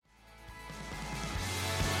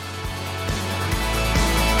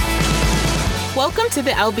Welcome to the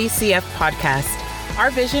LBCF podcast. Our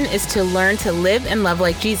vision is to learn to live and love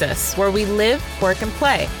like Jesus, where we live, work, and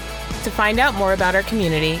play. To find out more about our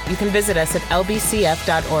community, you can visit us at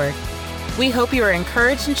lbcf.org. We hope you are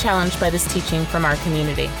encouraged and challenged by this teaching from our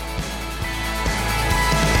community.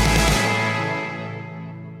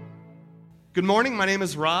 Good morning. My name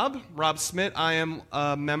is Rob Smith. I am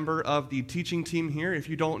a member of the teaching team here. If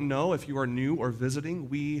you don't know, if you are new or visiting,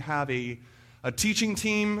 we have a teaching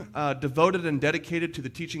team devoted and dedicated to the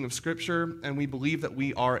teaching of Scripture, and we believe that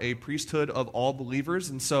we are a priesthood of all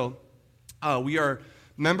believers. And so we are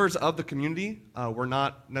members of the community. We're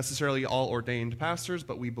not necessarily all ordained pastors,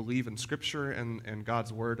 but we believe in Scripture and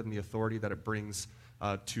God's Word and the authority that it brings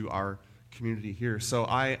to our community here. So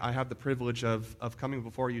I have the privilege of coming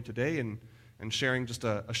before you today and sharing just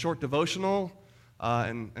a short devotional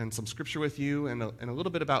and some Scripture with you and a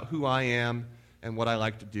little bit about who I am and what I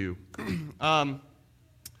like to do.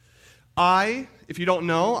 If you don't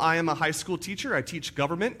know, I am a high school teacher. I teach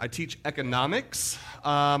government. I teach economics.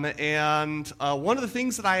 And one of the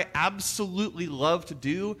things that I absolutely love to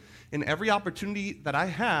do in every opportunity that I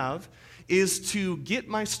have is to get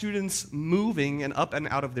my students moving and up and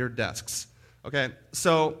out of their desks. Okay,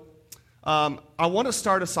 so I want to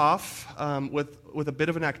start us off with a bit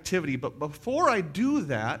of an activity. But before I do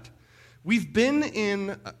that, we've been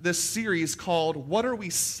in this series called What Are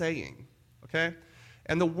We Saying? Okay?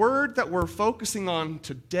 And the word that we're focusing on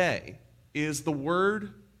today is the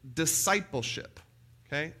word discipleship.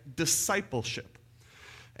 Okay? Discipleship.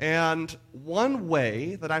 And one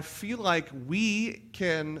way that I feel like we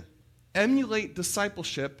can emulate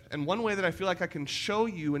discipleship, and one way that I feel like I can show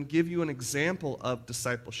you and give you an example of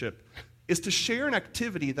discipleship, is to share an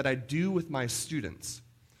activity that I do with my students.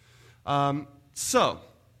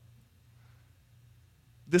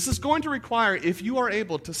 This is going to require, if you are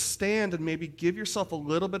able to stand and maybe give yourself a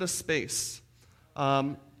little bit of space,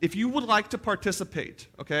 if you would like to participate,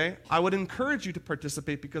 okay, I would encourage you to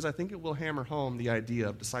participate because I think it will hammer home the idea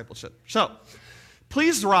of discipleship. So,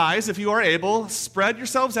 please rise if you are able, spread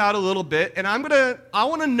yourselves out a little bit, and I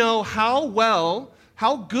want to know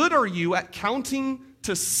how good are you at counting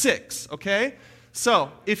to 6, okay?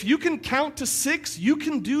 So, if you can count to 6, you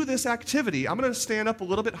can do this activity. I'm going to stand up a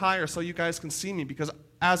little bit higher so you guys can see me because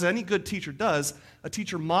as any good teacher does, a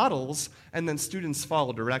teacher models and then students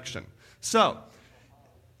follow direction. So,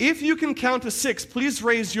 if you can count to 6, please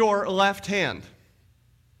raise your left hand.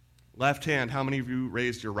 Left hand. How many of you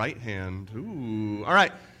raised your right hand? Ooh. All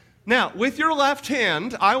right. Now, with your left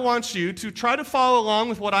hand, I want you to try to follow along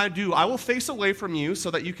with what I do. I will face away from you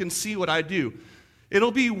so that you can see what I do.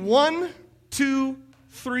 It'll be 1, 2,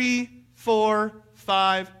 3, 4,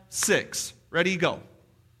 5, 6. Ready, go.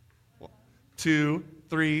 2,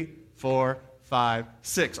 3, 4, 5,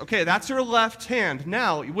 6. Okay, that's your left hand.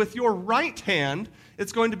 Now, with your right hand,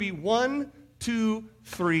 it's going to be 1, 2,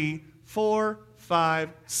 3, 4, 5,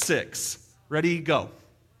 6. Ready, go.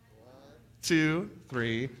 2,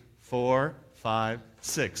 3, 4, 5,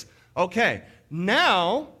 6. Okay,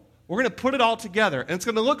 now we're going to put it all together, and it's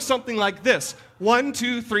going to look something like this. 1,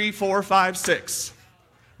 2, 3, 4, 5, 6.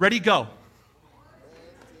 Ready, go.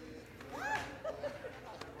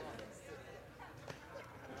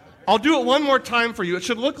 I'll do it one more time for you. It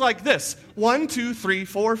should look like this. 1, 2, 3,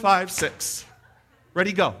 4, 5, 6.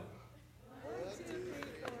 Ready, go.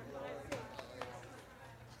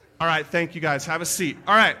 All right, thank you guys. Have a seat.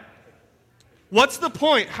 All right. What's the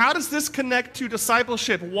point? How does this connect to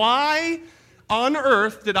discipleship? Why on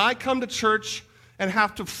earth did I come to church and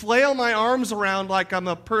have to flail my arms around like I'm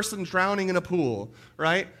a person drowning in a pool,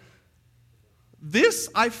 right? This,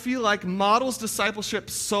 I feel like, models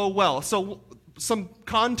discipleship so well. So, some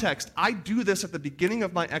context. I do this at the beginning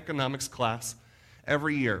of my economics class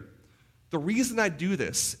every year. The reason I do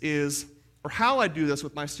this is, or how I do this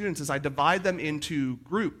with my students, is I divide them into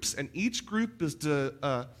groups, and each group is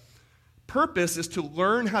purpose is to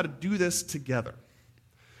learn how to do this together.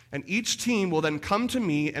 And each team will then come to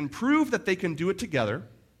me and prove that they can do it together,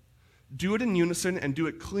 do it in unison, and do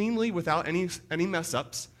it cleanly without any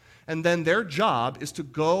mess-ups. And then their job is to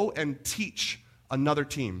go and teach another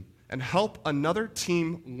team and help another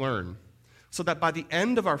team learn, so that by the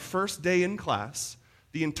end of our first day in class,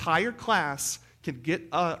 the entire class can get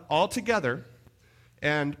all together,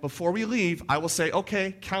 and before we leave, I will say,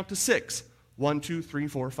 okay, count to 6. 1, 2, 3,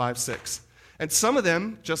 4, 5, 6. And some of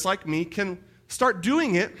them, just like me, can start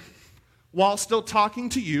doing it while still talking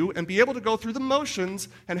to you and be able to go through the motions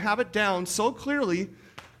and have it down so clearly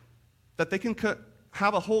that they can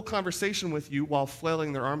have a whole conversation with you while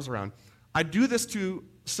flailing their arms around. I do this to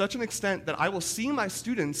such an extent that I will see my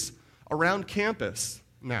students around campus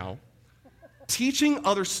now teaching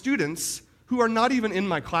other students who are not even in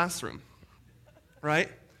my classroom, right?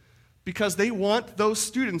 Because they want those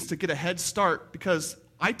students to get a head start, because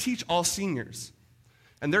I teach all seniors,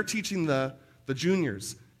 and they're teaching the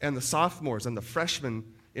juniors and the sophomores and the freshmen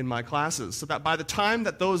in my classes, so that by the time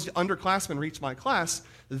that those underclassmen reach my class,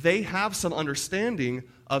 they have some understanding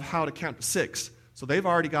of how to count to 6. So they've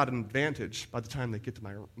already got an advantage by the time they get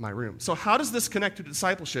to my room. So how does this connect to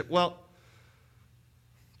discipleship? Well,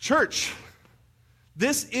 church,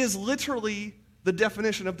 this is literally the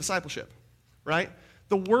definition of discipleship, right?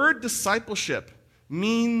 The word discipleship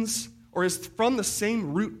means, or is from the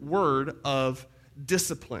same root word of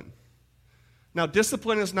discipline. Now,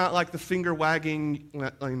 discipline is not like the finger wagging,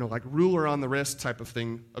 like ruler on the wrist type of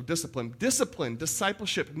thing of discipline.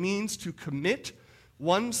 Discipleship means to commit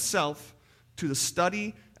oneself to the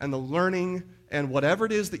study and the learning and whatever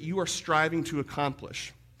it is that you are striving to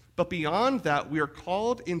accomplish. But beyond that, we are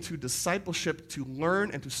called into discipleship to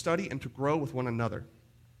learn and to study and to grow with one another,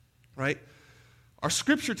 right? Our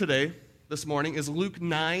scripture today, this morning, is Luke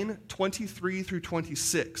 9:23 through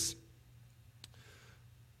 26.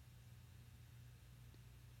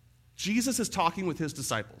 Jesus is talking with his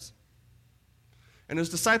disciples. And his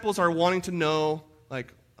disciples are wanting to know,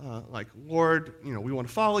 Lord, we want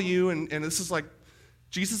to follow you. And this is like,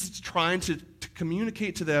 Jesus is trying to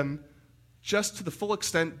communicate to them just to the full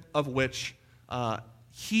extent of which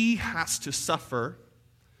he has to suffer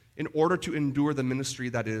in order to endure the ministry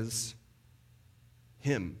that is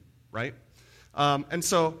him, right? And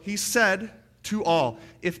so he said to all,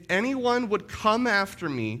 if anyone would come after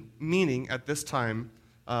me, meaning at this time,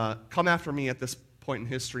 come after me at this point in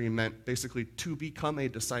history meant basically to become a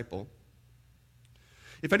disciple.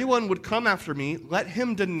 If anyone would come after me, let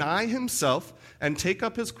him deny himself and take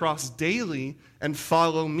up his cross daily and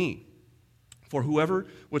follow me. For whoever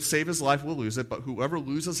would save his life will lose it, but whoever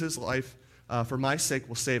loses his life for my sake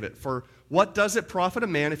will save it. For what does it profit a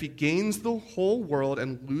man if he gains the whole world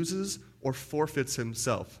and loses or forfeits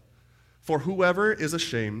himself? For whoever is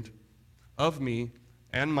ashamed of me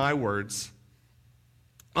and my words,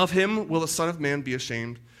 of him will the Son of Man be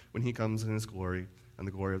ashamed when he comes in his glory and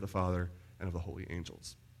the glory of the Father and of the holy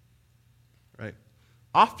angels. Right?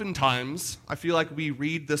 Oftentimes, I feel like we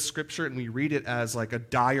read this scripture and we read it as like a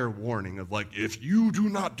dire warning of like, if you do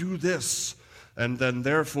not do this, and then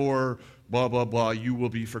therefore, blah, blah, blah, you will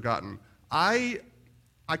be forgotten. I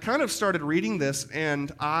kind of started reading this and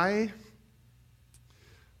I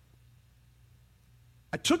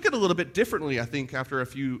took it a little bit differently, I think, after a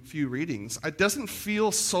few readings. It doesn't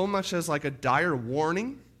feel so much as like a dire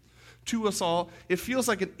warning to us all. It feels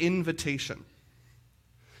like an invitation.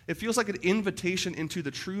 It feels like an invitation into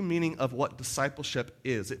the true meaning of what discipleship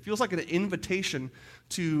is. It feels like an invitation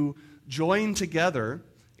to join together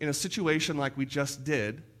in a situation like we just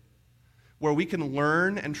did, where we can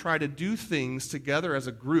learn and try to do things together as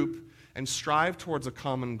a group and strive towards a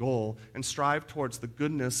common goal and strive towards the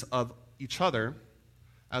goodness of each other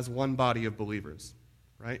as one body of believers,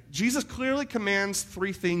 right? Jesus clearly commands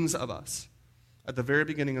 3 things of us at the very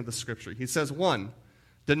beginning of the scripture. He says, 1,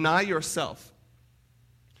 deny yourself.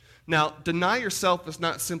 Now, deny yourself is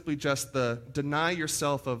not simply just the deny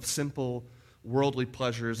yourself of simple worldly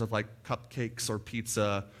pleasures of like cupcakes or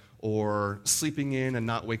pizza or sleeping in and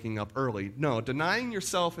not waking up early. No, denying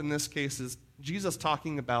yourself in this case is Jesus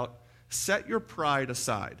talking about set your pride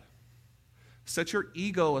aside. Set your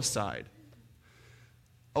ego aside.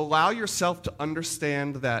 Allow yourself to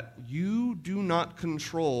understand that you do not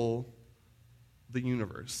control the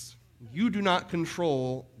universe. You do not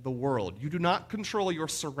control the world. You do not control your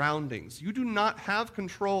surroundings. You do not have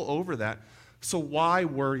control over that. So why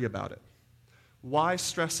worry about it? Why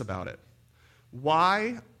stress about it?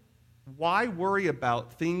 Why worry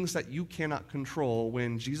about things that you cannot control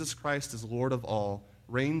when Jesus Christ is Lord of all,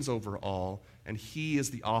 reigns over all, and he is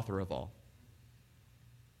the author of all?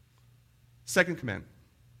 Second command.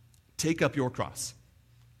 Take up your cross,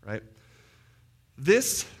 right?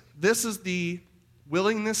 This is the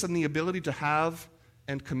willingness and the ability to have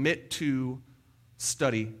and commit to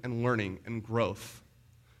study and learning and growth,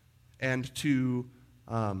 and to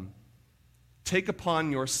take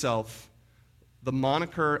upon yourself the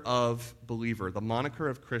moniker of believer, the moniker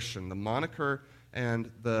of Christian, the moniker and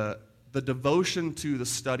the devotion to the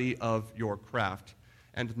study of your craft,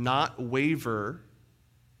 and not waver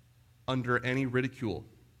under any ridicule.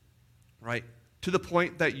 Right? To the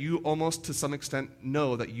point that you almost to some extent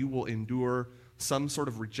know that you will endure some sort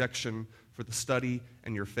of rejection for the study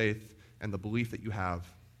and your faith and the belief that you have.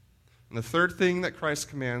 And the third thing that Christ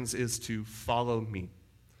commands is to follow me.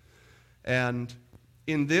 And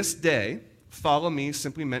in this day, follow me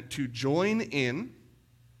simply meant to join in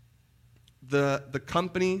the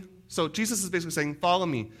company, So Jesus is basically saying, follow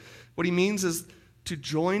me. What he means is to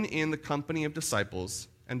join in the company of disciples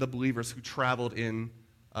and the believers who traveled in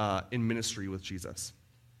ministry with Jesus.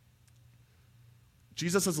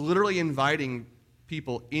 Jesus is literally inviting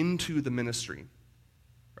people into the ministry,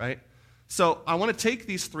 right? So I want to take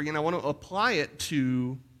these three and I want to apply it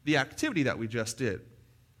to the activity that we just did.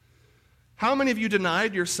 How many of you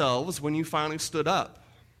denied yourselves when you finally stood up?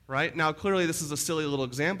 Right? Now, clearly this is a silly little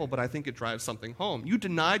example, but I think it drives something home. You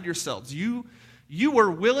denied yourselves. You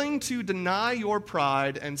were willing to deny your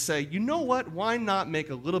pride and say, you know what? Why not make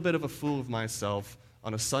a little bit of a fool of myself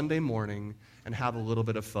on a Sunday morning and have a little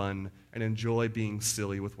bit of fun and enjoy being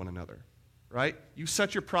silly with one another? Right? You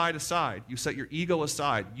set your pride aside. You set your ego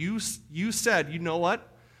aside. You said, you know what?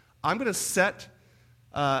 I'm going to set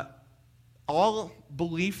all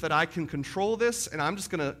belief that I can control this, and I'm just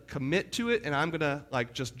going to commit to it, and I'm going to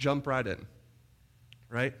just jump right in,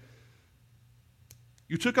 right?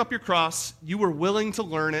 You took up your cross. You were willing to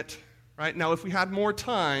learn it, right? Now, if we had more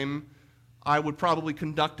time, I would probably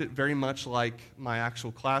conduct it very much like my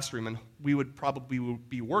actual classroom, and we would probably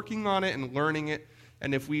be working on it and learning it,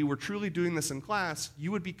 and if we were truly doing this in class,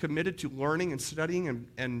 you would be committed to learning and studying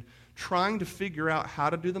and trying to figure out how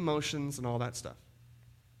to do the motions and all that stuff.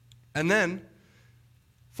 And then,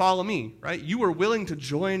 follow me, right? You were willing to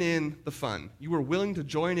join in the fun. You were willing to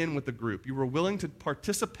join in with the group. You were willing to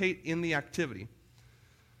participate in the activity.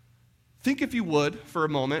 Think, if you would, for a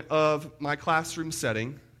moment, of my classroom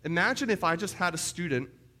setting. Imagine if I just had a student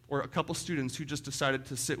or a couple students who just decided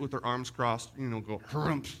to sit with their arms crossed, go,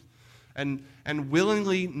 harumph, and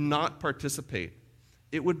willingly not participate.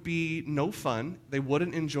 It would be no fun. They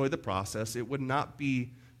wouldn't enjoy the process. It would not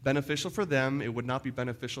be beneficial for them. It would not be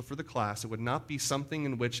beneficial for the class. It would not be something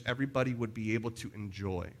in which everybody would be able to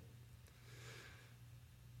enjoy.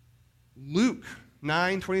 Luke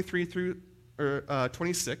 9:23 through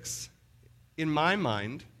 26, in my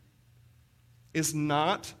mind, is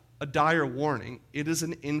not a dire warning. It is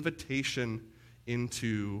an invitation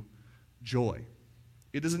into joy.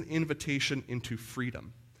 It is an invitation into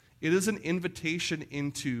freedom. It is an invitation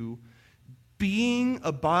into being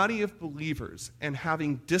a body of believers and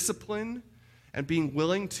having discipline and being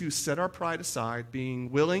willing to set our pride aside,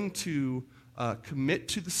 being willing to commit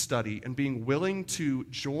to the study, and being willing to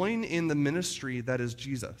join in the ministry that is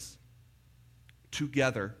Jesus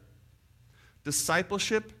together.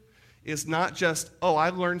 Discipleship is not just,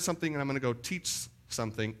 I learned something and I'm going to go teach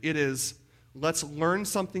something. It is, let's learn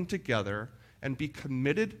something together and be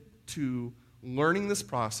committed to learning this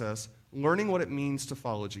process, learning what it means to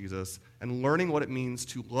follow Jesus, and learning what it means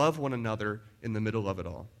to love one another in the middle of it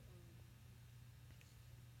all.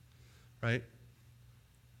 Right?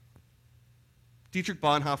 Dietrich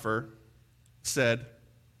Bonhoeffer said,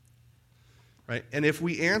 right, and if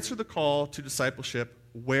we answer the call to discipleship,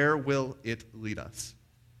 where will it lead us?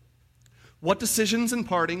 What decisions and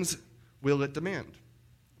partings will it demand?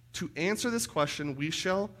 To answer this question, we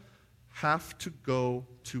shall have to go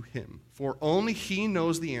to him, for only he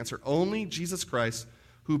knows the answer. Only Jesus Christ,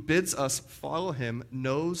 who bids us follow him,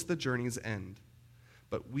 knows the journey's end.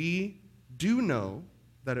 But we do know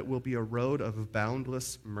that it will be a road of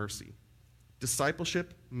boundless mercy.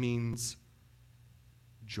 Discipleship means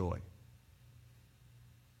joy.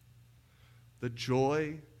 The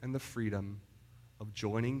joy and the freedom of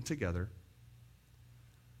joining together.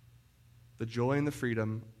 The joy and the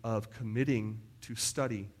freedom of committing to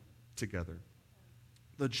study together.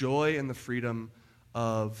 The joy and the freedom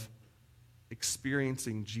of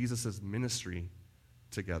experiencing Jesus' ministry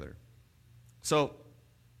together. So,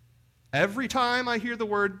 every time I hear the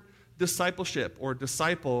word discipleship or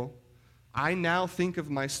disciple, I now think of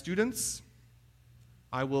my students.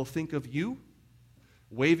 I will think of you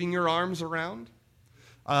waving your arms around.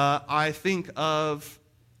 I think of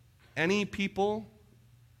any people,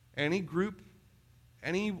 any group,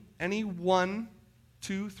 any one,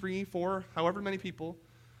 2, 3, 4, however many people,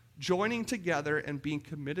 joining together and being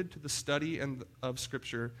committed to the study of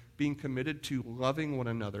Scripture, being committed to loving one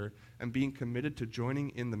another, and being committed to joining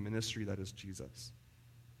in the ministry that is Jesus.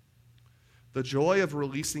 The joy of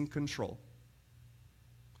releasing control.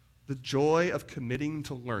 The joy of committing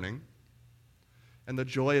to learning. And the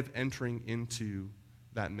joy of entering into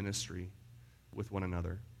that ministry with one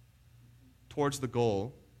another towards the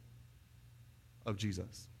goal of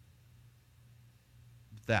Jesus.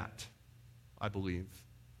 That, I believe,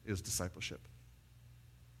 is discipleship.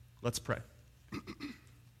 Let's pray.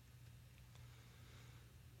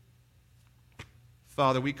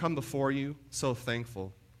 Father, we come before you so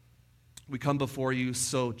thankful. We come before you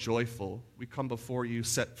so joyful. We come before you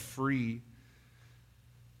set free.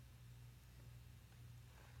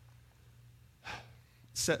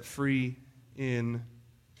 set free in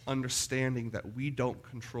understanding that we don't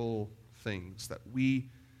control things, that we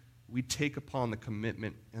take upon the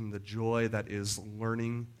commitment and the joy that is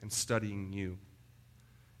learning and studying you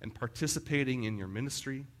and participating in your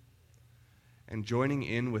ministry and joining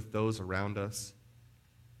in with those around us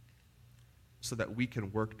so that we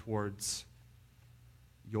can work towards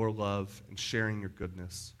your love and sharing your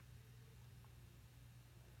goodness.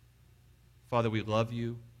 Father, we love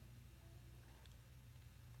you.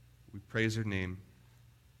 We praise your name.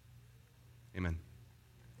 Amen.